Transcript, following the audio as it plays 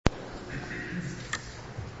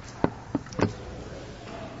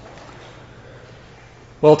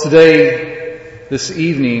Well, today, this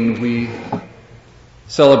evening, we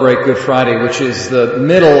celebrate Good Friday, which is the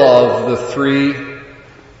middle of the three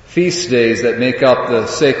feast days that make up the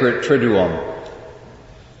sacred Triduum.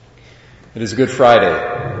 It is Good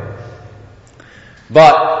Friday.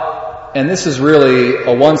 But, and this is really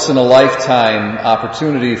a once-in-a-lifetime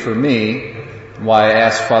opportunity for me, why I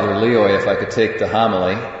asked Father Leo if I could take the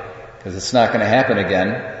homily, because it's not going to happen again.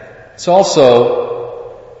 It's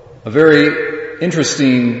also a very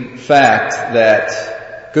interesting fact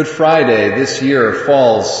that Good Friday this year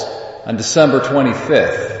falls on December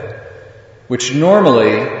 25th, which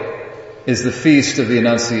normally is the Feast of the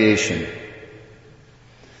Annunciation.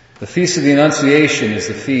 The Feast of the Annunciation is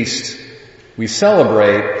the feast we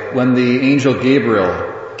celebrate when the angel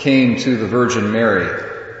Gabriel came to the Virgin Mary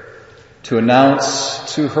to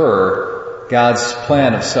announce to her God's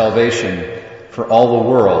plan of salvation for all the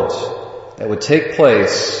world that would take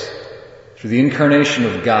place through the incarnation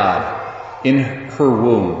of God in her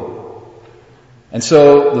womb. And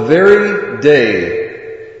so the very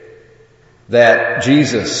day that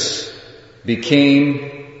Jesus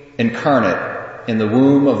became incarnate in the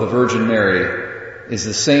womb of the Virgin Mary is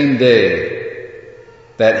the same day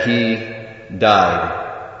that he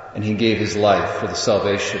died and he gave his life for the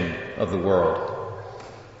salvation of the world.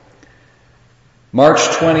 March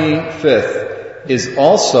 25th is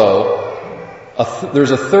also there's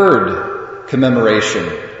a third commemoration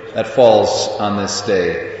that falls on this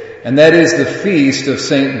day, and that is the feast of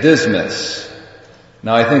St. Dismas.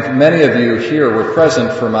 Now, I think many of you here were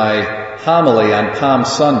present for my homily on Palm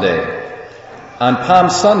Sunday. On Palm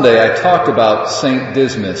Sunday, I talked about St.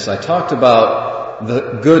 Dismas. I talked about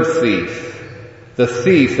the good thief, the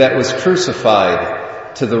thief that was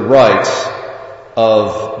crucified to the right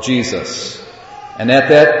of Jesus. And at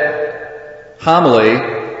that homily,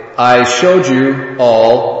 I showed you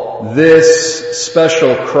all this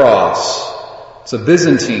special cross. It's a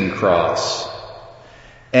Byzantine cross.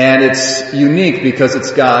 And it's unique because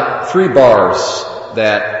it's got 3 bars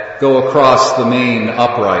that go across the main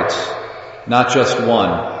upright, not just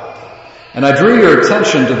one. And I drew your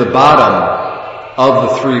attention to the bottom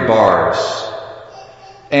of the 3 bars.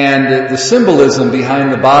 And the symbolism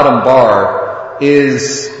behind the bottom bar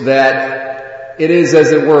is that it is,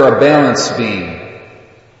 as it were, a balance beam.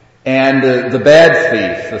 And the bad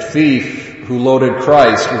thief, the thief who loaded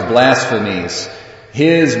Christ with blasphemies,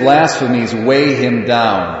 his blasphemies weigh him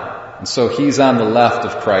down. And so he's on the left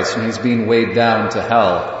of Christ and he's being weighed down to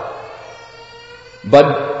hell.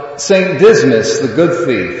 But St. Dismas, the good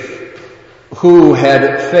thief, who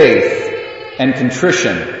had faith and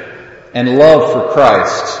contrition and love for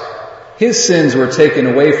Christ, his sins were taken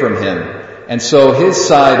away from him. And so his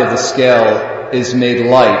side of the scale is made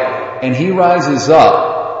light and he rises up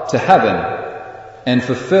to heaven and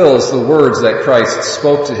fulfills the words that Christ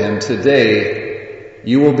spoke to him, "Today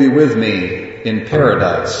you will be with me in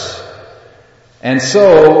paradise." And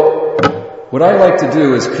so what I like to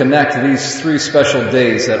do is connect these 3 special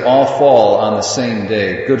days that all fall on the same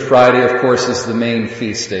day. Good Friday, of course, is the main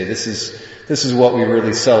feast day. This is what we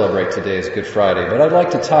really celebrate today, is Good Friday. But I'd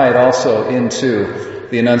like to tie it also into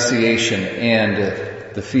the Annunciation and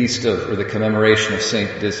the feast of, or the commemoration of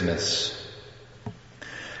St. Dismas.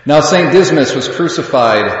 Now, St. Dismas was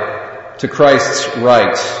crucified to Christ's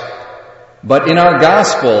right, but in our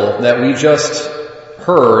gospel that we just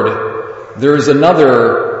heard, there is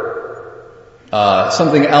another,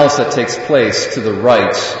 something else that takes place to the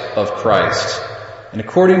right of Christ. And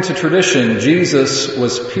according to tradition, Jesus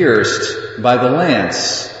was pierced by the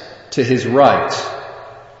lance to his right.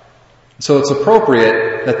 So it's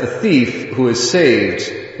appropriate that the thief who is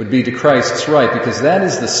saved would be to Christ's right, because that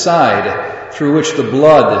is the side through which the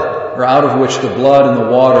blood, or out of which the blood and the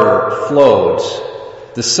water flowed.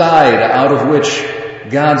 The side out of which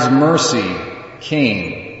God's mercy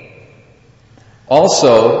came.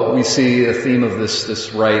 Also, we see a theme of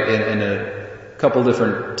this right in a couple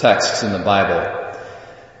different texts in the Bible.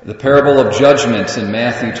 The parable of judgment in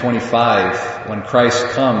Matthew 25, when Christ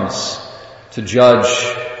comes to judge,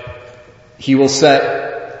 he will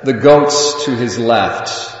set the goats to his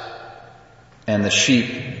left and the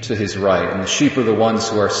sheep to his right. And the sheep are the ones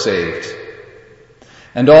who are saved.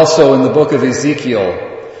 And also in the book of Ezekiel,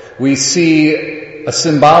 we see a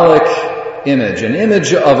symbolic image, an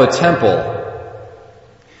image of a temple.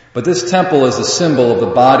 But this temple is a symbol of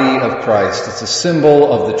the body of Christ. It's a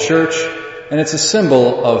symbol of the church, and it's a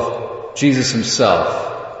symbol of Jesus himself.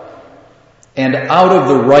 And out of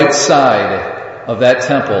the right side of that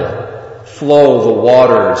temple flow the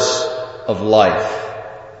waters of life.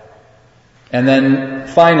 And then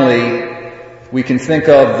finally, we can think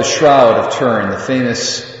of the Shroud of Turin, the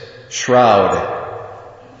famous shroud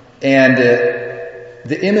And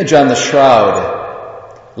the image on the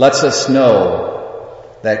shroud lets us know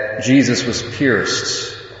that Jesus was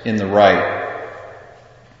pierced in the right.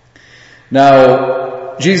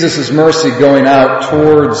 Now, Jesus' mercy going out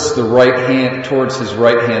towards the right hand, towards his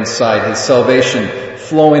right hand side, his salvation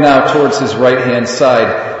flowing out towards his right hand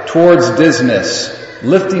side, towards Dismas,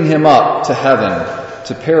 lifting him up to heaven,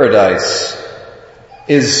 to paradise,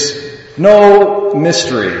 is no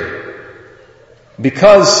mystery,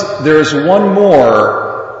 because there is one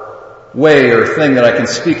more way or thing that I can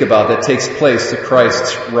speak about that takes place to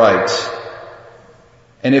Christ's right.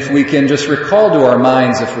 And if we can just recall to our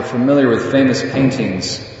minds, if we're familiar with famous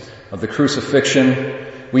paintings of the crucifixion,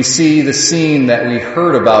 we see the scene that we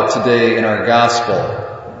heard about today in our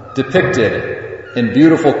gospel, depicted in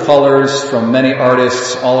beautiful colors from many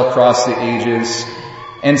artists all across the ages.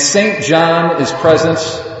 And St. John is present,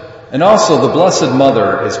 and also the Blessed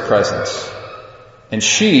Mother is present. And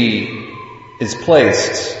she is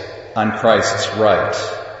placed on Christ's right.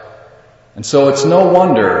 And so it's no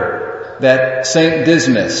wonder that St.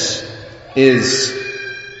 Dismas is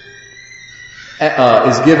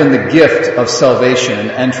given the gift of salvation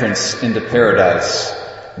and entrance into paradise.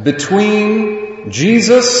 Between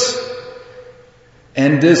Jesus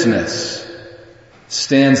and Dismas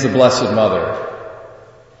stands the Blessed Mother.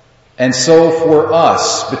 And so for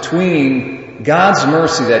us, between God's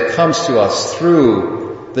mercy that comes to us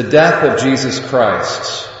through the death of Jesus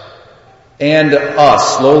Christ and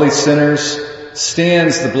us, lowly sinners,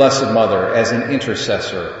 stands the Blessed Mother as an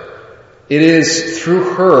intercessor. It is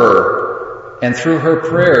through her and through her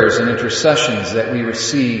prayers and intercessions that we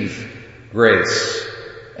receive grace.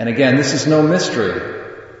 And again, this is no mystery.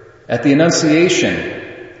 At the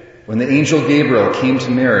Annunciation, when the angel Gabriel came to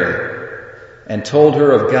Mary and told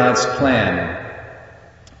her of God's plan,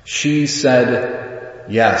 she said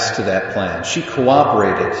yes to that plan. She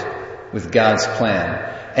cooperated with God's plan.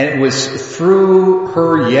 And it was through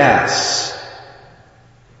her yes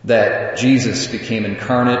that Jesus became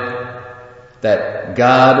incarnate, that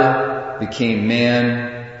God became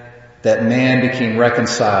man, that man became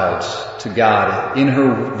reconciled to God in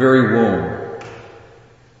her very womb.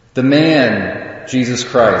 The man, Jesus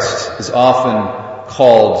Christ, is often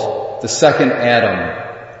called the second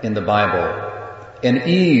Adam in the Bible. And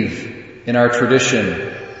Eve, in our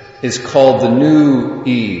tradition, is called the new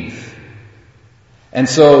Eve. And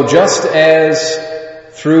so just as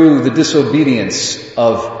through the disobedience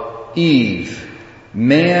of Eve,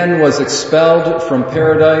 man was expelled from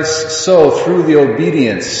paradise, so through the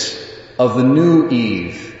obedience of the new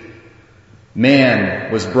Eve,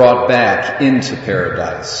 man was brought back into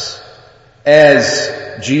paradise.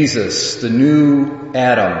 As Jesus, the new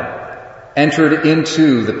Adam, entered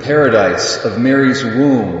into the paradise of Mary's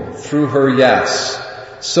womb through her yes,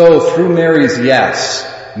 so through Mary's yes,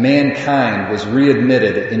 mankind was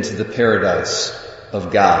readmitted into the paradise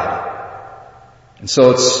of God. And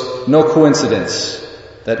so it's no coincidence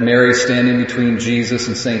that Mary, standing between Jesus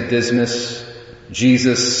and St. Dismas,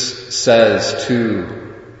 Jesus says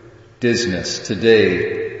to Dismas,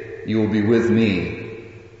 "Today you will be with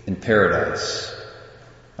me in paradise."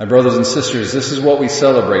 My brothers and sisters, this is what we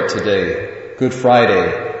celebrate today, Good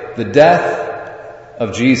Friday. The death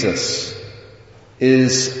of Jesus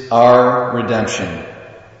is our redemption.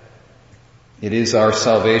 It is our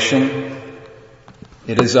salvation.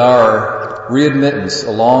 It is our readmittance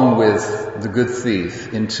along with the good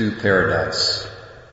thief into paradise.